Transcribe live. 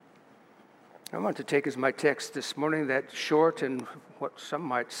I want to take as my text this morning that short and what some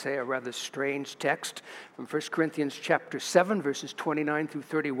might say a rather strange text from 1 Corinthians chapter 7, verses 29 through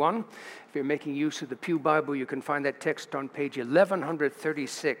 31. If you're making use of the Pew Bible, you can find that text on page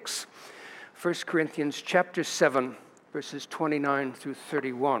 1136. 1 Corinthians chapter 7, verses 29 through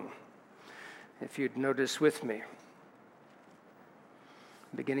 31. If you'd notice with me.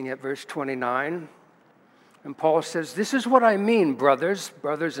 Beginning at verse 29, and Paul says, "This is what I mean, brothers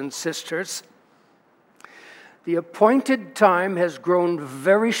and sisters. The appointed time has grown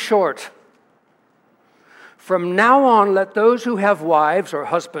very short. From now on, let those who have wives or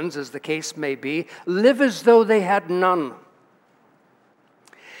husbands, as the case may be, live as though they had none.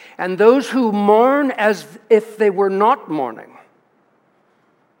 And those who mourn as if they were not mourning.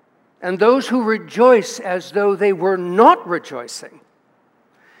 And those who rejoice as though they were not rejoicing.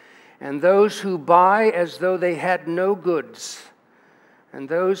 And those who buy as though they had no goods. And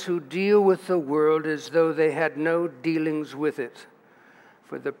those who deal with the world as though they had no dealings with it.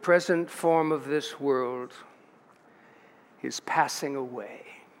 For the present form of this world is passing away."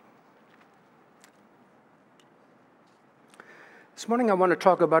 This morning I want to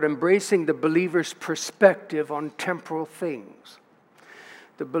talk about embracing the believer's perspective on temporal things.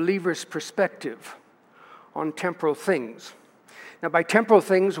 The believer's perspective on temporal things. Now, by temporal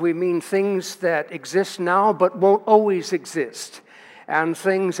things, we mean things that exist now but won't always exist, and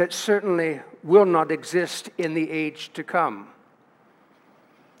things that certainly will not exist in the age to come.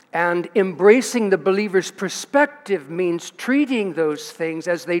 And embracing the believer's perspective means treating those things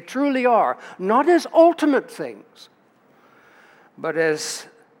as they truly are, not as ultimate things, but as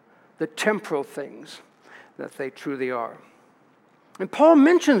the temporal things that they truly are. And Paul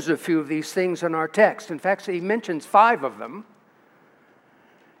mentions a few of these things in our text. In fact, he mentions 5 of them.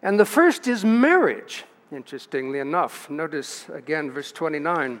 And the first is marriage, interestingly enough. Notice again verse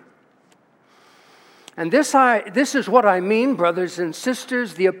 29. "And this is what I mean, brothers and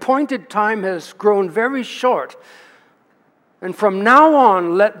sisters, the appointed time has grown very short. And from now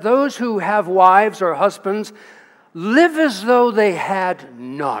on, let those who have wives or husbands live as though they had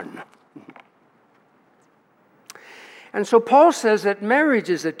none." And so Paul says that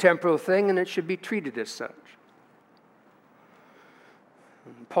marriage is a temporal thing and it should be treated as such.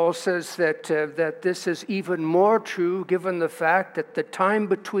 Paul says that this is even more true given the fact that the time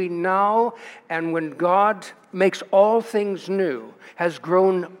between now and when God makes all things new has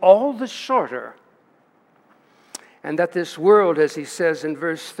grown all the shorter. And that this world, as he says in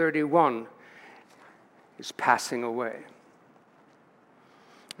verse 31, is passing away.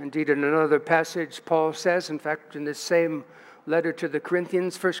 Indeed, in another passage, Paul says, in fact, in the same letter to the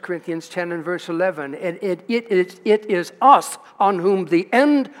Corinthians, 1 Corinthians 10 and verse 11, it is us on whom the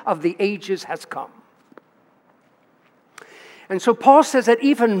end of the ages has come. And so Paul says that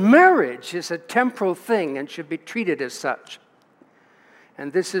even marriage is a temporal thing and should be treated as such.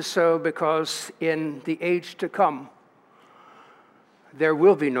 And this is so because in the age to come, there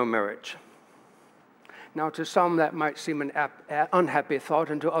will be no marriage. Now, to some that might seem an unhappy thought,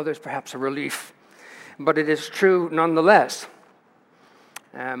 and to others perhaps a relief. But it is true nonetheless.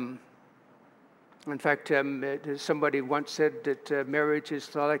 In fact, somebody once said that marriage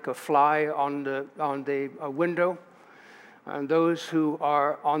is like a fly on the window. And those who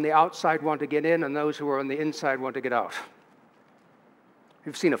are on the outside want to get in, and those who are on the inside want to get out.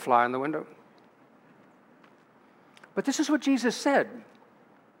 You've seen a fly on the window. But this is what Jesus said.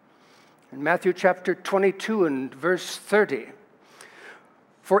 In Matthew chapter 22 and verse 30.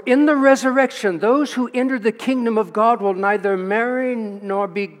 "For in the resurrection, those who enter the kingdom of God will neither marry nor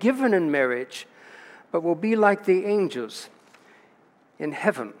be given in marriage, but will be like the angels in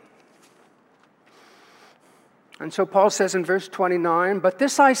heaven." And so Paul says in verse 29, "But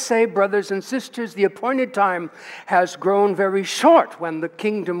this I say, brothers and sisters, the appointed time has grown very short when the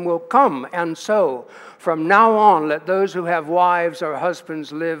kingdom will come. And so, from now on, let those who have wives or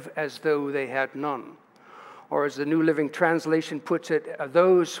husbands live as though they had none." Or as the New Living Translation puts it,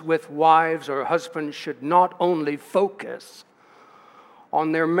 those with wives or husbands should not only focus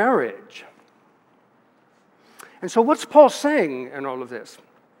on their marriage. And so what's Paul saying in all of this?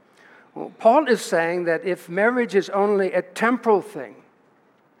 Well, Paul is saying that if marriage is only a temporal thing,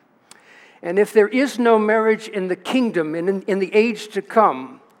 and if there is no marriage in the kingdom, in the age to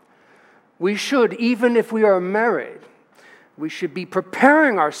come, we should, even if we are married, we should be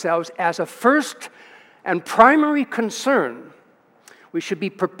preparing ourselves as a first and primary concern. We should be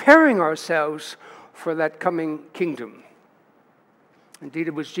preparing ourselves for that coming kingdom. Indeed,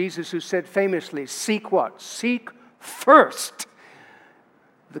 it was Jesus who said famously, "Seek what? Seek first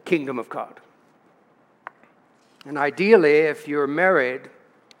the kingdom of God." And ideally, if you're married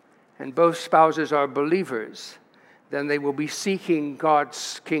and both spouses are believers, then they will be seeking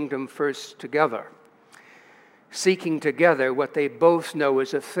God's kingdom first together. Seeking together what they both know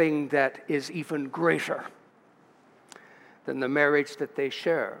is a thing that is even greater than the marriage that they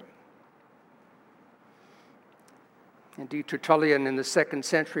share. Indeed, Tertullian in the 2nd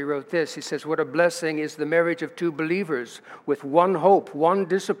century wrote this. He says, "What a blessing is the marriage of two believers with one hope, one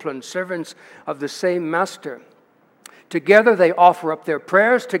discipline, servants of the same master. Together they offer up their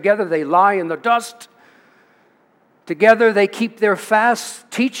prayers. Together they lie in the dust. Together they keep their fasts,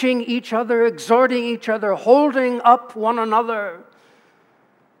 teaching each other, exhorting each other, holding up one another.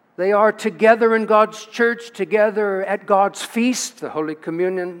 They are together in God's church, together at God's feast, the Holy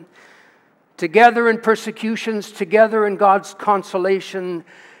Communion, together in persecutions, together in God's consolation,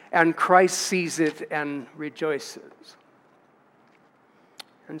 and Christ sees it and rejoices."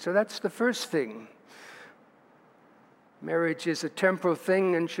 And so that's the first thing. Marriage is a temporal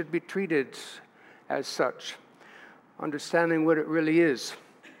thing and should be treated as such, understanding what it really is.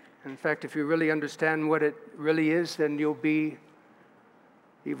 In fact, if you really understand what it really is, then you'll be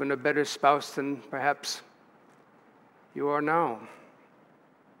even a better spouse than perhaps you are now.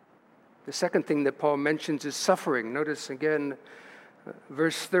 The second thing that Paul mentions is suffering. Notice again,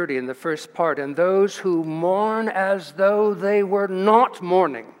 verse 30 in the first part, "And those who mourn as though they were not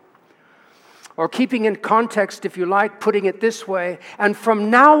mourning." Or keeping in context, if you like, putting it this way, "And from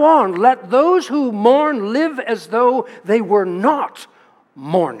now on, let those who mourn live as though they were not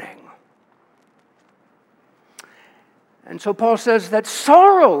mourning." And so Paul says that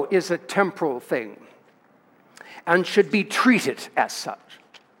sorrow is a temporal thing and should be treated as such.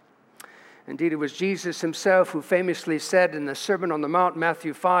 Indeed, it was Jesus himself who famously said in the Sermon on the Mount,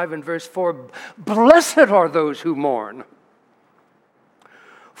 Matthew 5 and verse 4, "Blessed are those who mourn,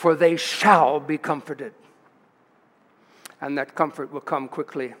 for they shall be comforted." And that comfort will come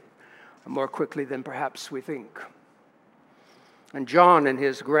quickly, more quickly than perhaps we think. And John, in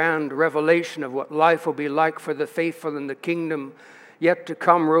his grand revelation of what life will be like for the faithful in the kingdom yet to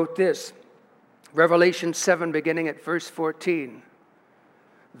come, wrote this, Revelation 7, beginning at verse 14.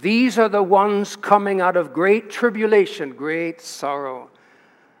 "These are the ones coming out of great tribulation, great sorrow,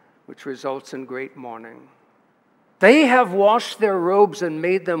 which results in great mourning. They have washed their robes and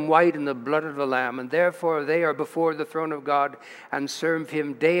made them white in the blood of the Lamb, and therefore they are before the throne of God and serve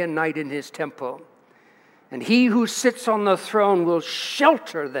him day and night in his temple. And he who sits on the throne will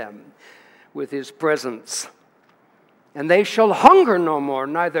shelter them with his presence. And they shall hunger no more,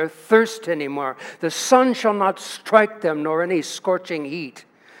 neither thirst any more. The sun shall not strike them, nor any scorching heat.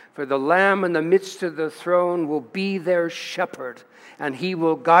 For the Lamb in the midst of the throne will be their shepherd, and he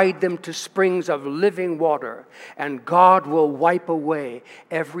will guide them to springs of living water, and God will wipe away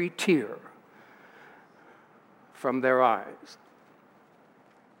every tear from their eyes."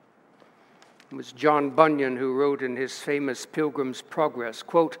 It was John Bunyan who wrote in his famous Pilgrim's Progress,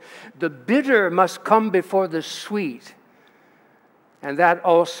 quote, "The bitter must come before the sweet, and that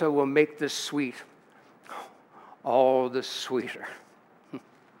also will make the sweet all the sweeter."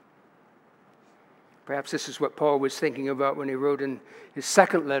 Perhaps this is what Paul was thinking about when he wrote in his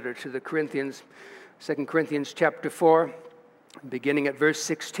second letter to the Corinthians, 2 Corinthians chapter 4, beginning at verse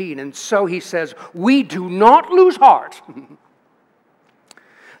 16. "And so he says, we do not lose heart.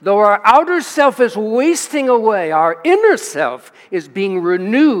 Though our outer self is wasting away, our inner self is being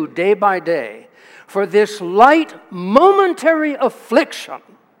renewed day by day. For this light momentary affliction,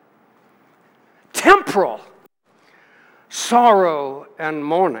 temporal sorrow and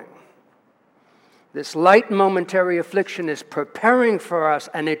mourning, this light momentary affliction is preparing for us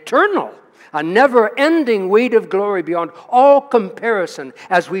an eternal, a never-ending weight of glory beyond all comparison,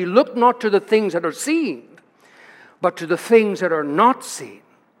 as we look not to the things that are seen, but to the things that are not seen.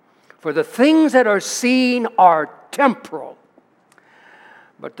 For the things that are seen are temporal,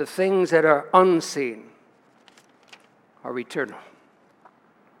 but the things that are unseen are eternal."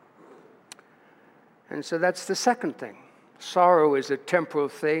 And so that's the second thing. Sorrow is a temporal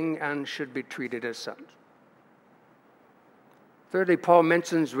thing and should be treated as such. Thirdly, Paul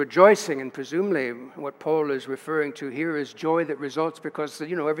mentions rejoicing, and presumably what Paul is referring to here is joy that results because,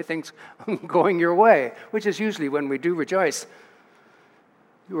 everything's going your way, which is usually when we do rejoice.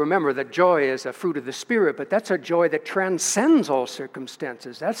 You remember that joy is a fruit of the Spirit, but that's a joy that transcends all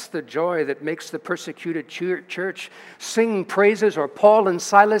circumstances. That's the joy that makes the persecuted church sing praises, or Paul and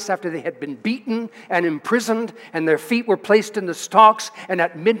Silas after they had been beaten and imprisoned and their feet were placed in the stocks. And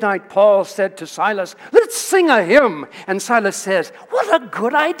at midnight, Paul said to Silas, "Let's sing a hymn." And Silas says, "What a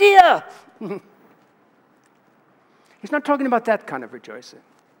good idea." He's not talking about that kind of rejoicing,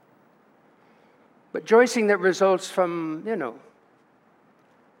 but rejoicing that results from,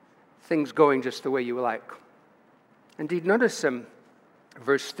 things going just the way you like. Indeed, notice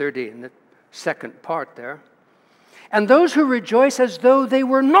verse 30 in the second part there. And those who rejoice as though they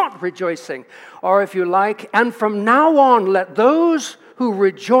were not rejoicing, or if you like, and from now on let those who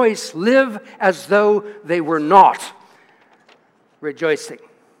rejoice live as though they were not rejoicing.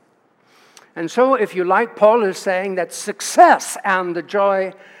 And so, if you like, Paul is saying that success and the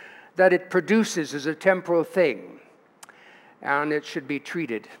joy that it produces is a temporal thing, and it should be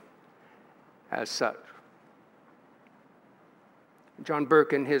treated as such. John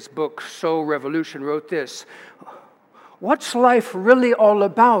Burke, in his book, Soul Revolution, wrote this: what's life really all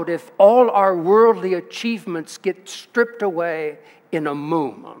about if all our worldly achievements get stripped away in a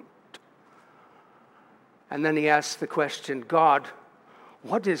moment? And then he asks the question, God,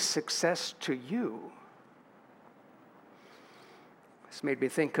 what is success to you? This made me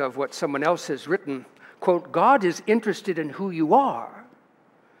think of what someone else has written, quote, God is interested in who you are.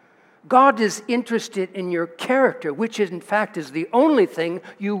 God is interested in your character, which in fact is the only thing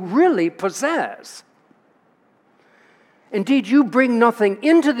you really possess. Indeed, you bring nothing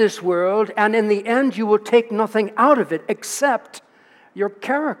into this world, and in the end you will take nothing out of it except your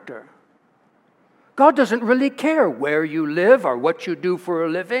character. God doesn't really care where you live or what you do for a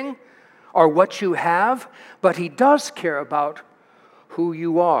living or what you have, but He does care about who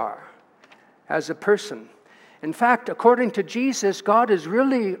you are as a person. In fact, according to Jesus, God is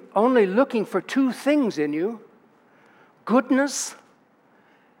really only looking for two things in you: goodness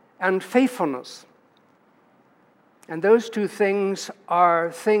and faithfulness. And those two things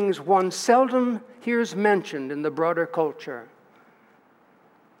are things one seldom hears mentioned in the broader culture.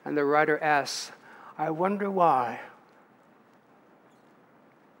 And the writer asks, I wonder why.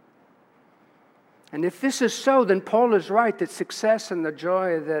 And if this is so, then Paul is right that success and the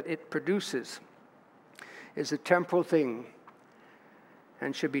joy that it produces is a temporal thing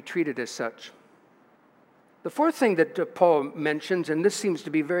and should be treated as such. The fourth thing that Paul mentions, and this seems to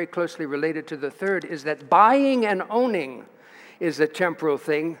be very closely related to the third, is that buying and owning is a temporal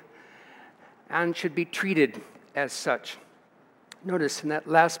thing and should be treated as such. Notice in that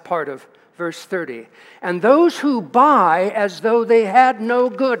last part of verse 30, and those who buy as though they had no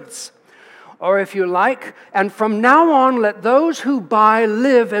goods, or if you like, and from now on let those who buy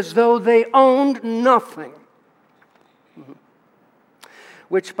live as though they owned nothing.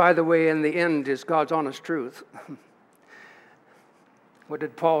 Which, by the way, in the end is God's honest truth. What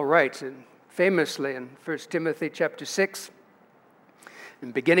did Paul write famously in 1 Timothy chapter 6?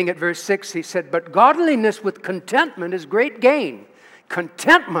 And beginning at verse 6, he said, but godliness with contentment is great gain.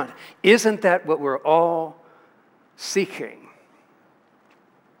 Contentment, isn't that what we're all seeking?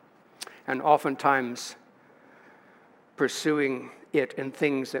 And oftentimes pursuing it in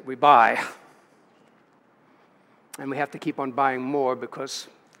things that we buy. And we have to keep on buying more because,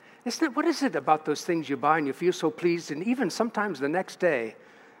 what is it about those things you buy and you feel so pleased, and even sometimes the next day,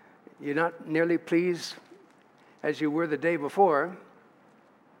 you're not nearly pleased as you were the day before.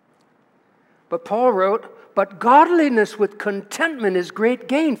 But Paul wrote, but godliness with contentment is great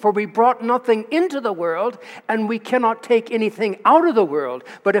gain, for we brought nothing into the world, and we cannot take anything out of the world.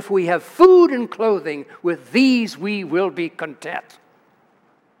 But if we have food and clothing, with these we will be content.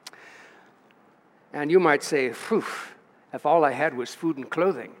 And you might say, phew, if all I had was food and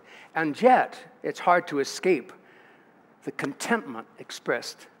clothing. And yet, it's hard to escape the contentment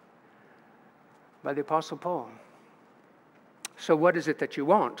expressed by the Apostle Paul. So what is it that you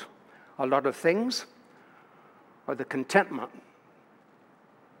want? A lot of things, or the contentment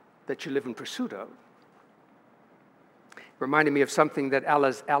that you live in pursuit of? Reminded me of something that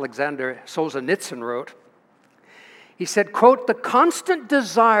Alexander Solzhenitsyn wrote. He said, quote, the constant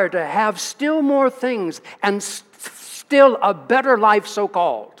desire to have still more things and still a better life,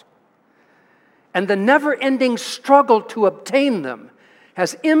 so-called, and the never-ending struggle to obtain them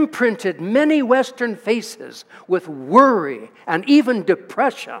has imprinted many Western faces with worry and even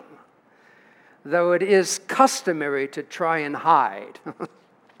depression, though it is customary to try and hide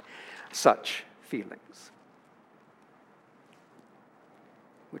such feelings.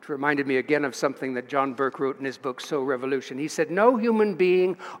 Which reminded me again of something that John Burke wrote in his book, Soul Revolution. He said, no human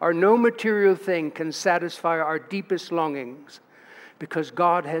being or no material thing can satisfy our deepest longings because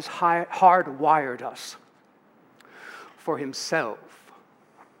God has hardwired us for Himself.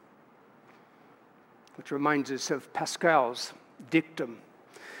 Which reminds us of Pascal's dictum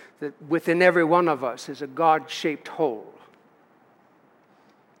that within every one of us is a God-shaped hole.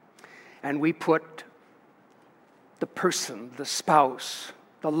 And we put the person, the spouse,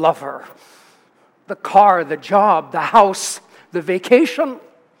 the lover, the car, the job, the house, the vacation,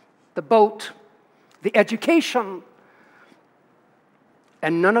 the boat, the education,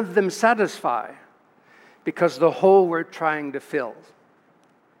 and none of them satisfy, because the hole we're trying to fill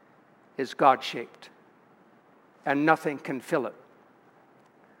is God-shaped, and nothing can fill it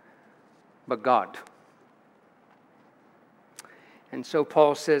but God. And so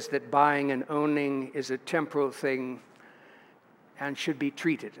Paul says that buying and owning is a temporal thing and should be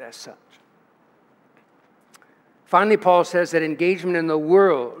treated as such. Finally, Paul says that engagement in the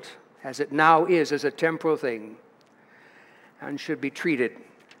world, as it now is a temporal thing and should be treated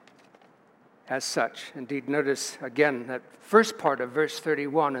as such. Indeed, notice again that first part of verse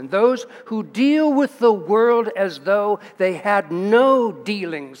 31. And those who deal with the world as though they had no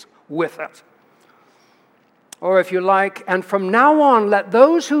dealings with it. Or if you like, and from now on, let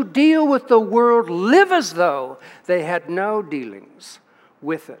those who deal with the world live as though they had no dealings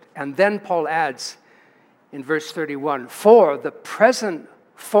with it. And then Paul adds in verse 31, for the present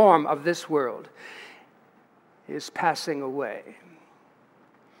form of this world is passing away.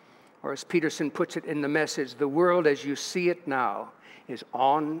 Or as Peterson puts it in the Message, the world as you see it now is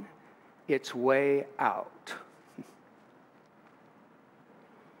on its way out.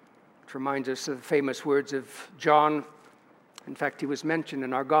 It reminds us of the famous words of John. In fact, he was mentioned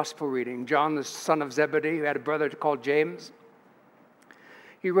in our gospel reading. John, the son of Zebedee, who had a brother called James.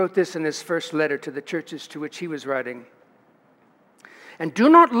 He wrote this in his first letter to the churches to which he was writing. And do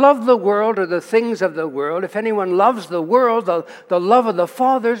not love the world or the things of the world. If anyone loves the world, the love of the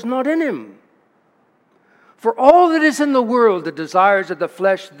Father is not in him. For all that is in the world, the desires of the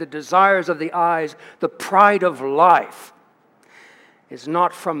flesh, the desires of the eyes, the pride of life, is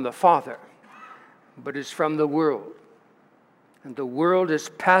not from the Father, but is from the world. And the world is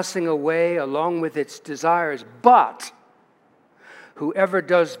passing away along with its desires, but whoever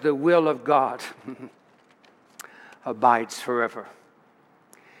does the will of God abides forever.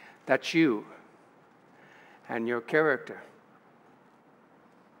 That's you and your character.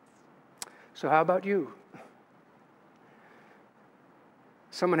 So how about you?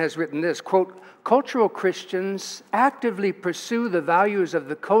 Someone has written this, quote, cultural Christians actively pursue the values of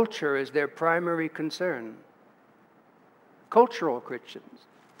the culture as their primary concern. Cultural Christians.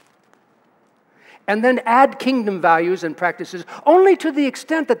 And then add kingdom values and practices only to the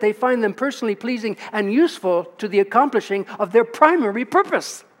extent that they find them personally pleasing and useful to the accomplishing of their primary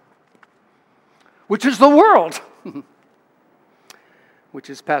purpose, which is the world, which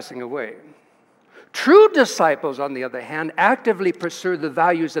is passing away. True disciples, on the other hand, actively pursue the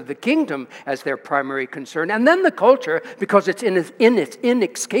values of the kingdom as their primary concern, and then the culture, because it's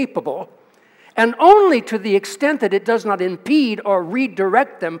inescapable, and only to the extent that it does not impede or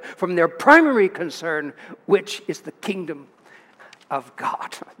redirect them from their primary concern, which is the kingdom of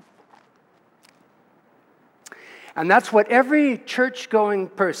God. And that's what every church-going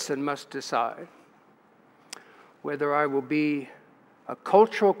person must decide, whether I will be a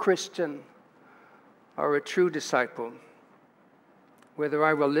cultural Christian or a true disciple, whether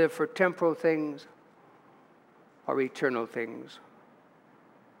I will live for temporal things or eternal things.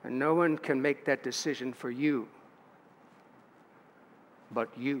 And no one can make that decision for you but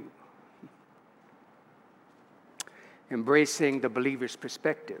you. Embracing the believer's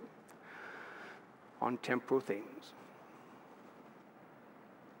perspective on temporal things.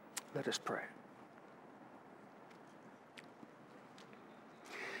 Let us pray.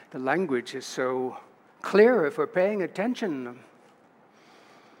 The language is so clear if we're paying attention.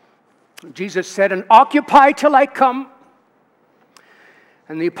 Jesus said, and occupy till I come.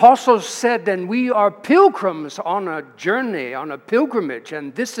 And the apostles said, and we are pilgrims on a journey, on a pilgrimage,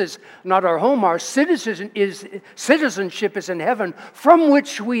 and this is not our home. Our citizenship is in heaven, from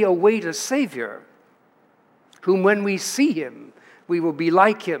which we await a Savior, whom when we see him, we will be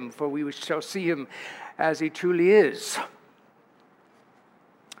like him, for we shall see him as he truly is.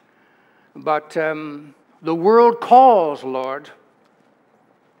 But the world calls, Lord,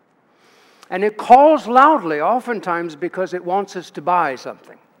 and it calls loudly, oftentimes because it wants us to buy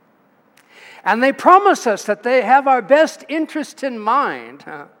something. And they promise us that they have our best interest in mind.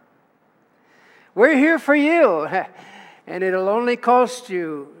 We're here for you, and it'll only cost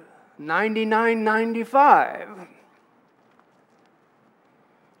you $99.95.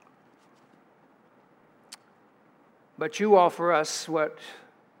 But you offer us what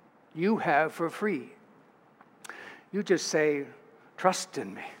you have for free. You just say, trust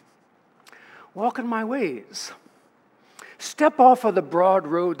in me. Walk in my ways. Step off of the broad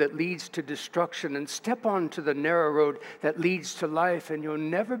road that leads to destruction and step onto the narrow road that leads to life, and you'll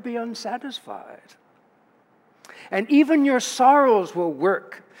never be unsatisfied. And even your sorrows will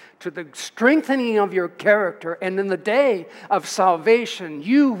work to the strengthening of your character, and in the day of salvation,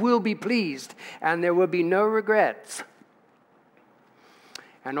 you will be pleased, and there will be no regrets.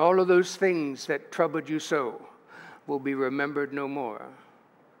 And all of those things that troubled you so will be remembered no more.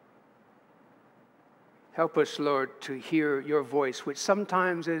 Help us, Lord, to hear your voice, which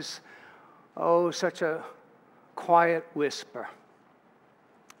sometimes is, such a quiet whisper,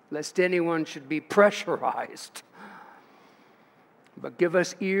 lest anyone should be pressurized. But give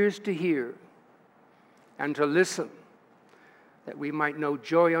us ears to hear and to listen, that we might know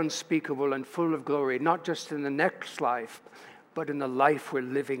joy unspeakable and full of glory, not just in the next life, but in the life we're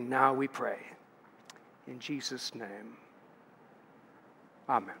living now, we pray. In Jesus' name,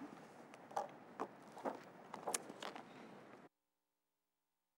 amen.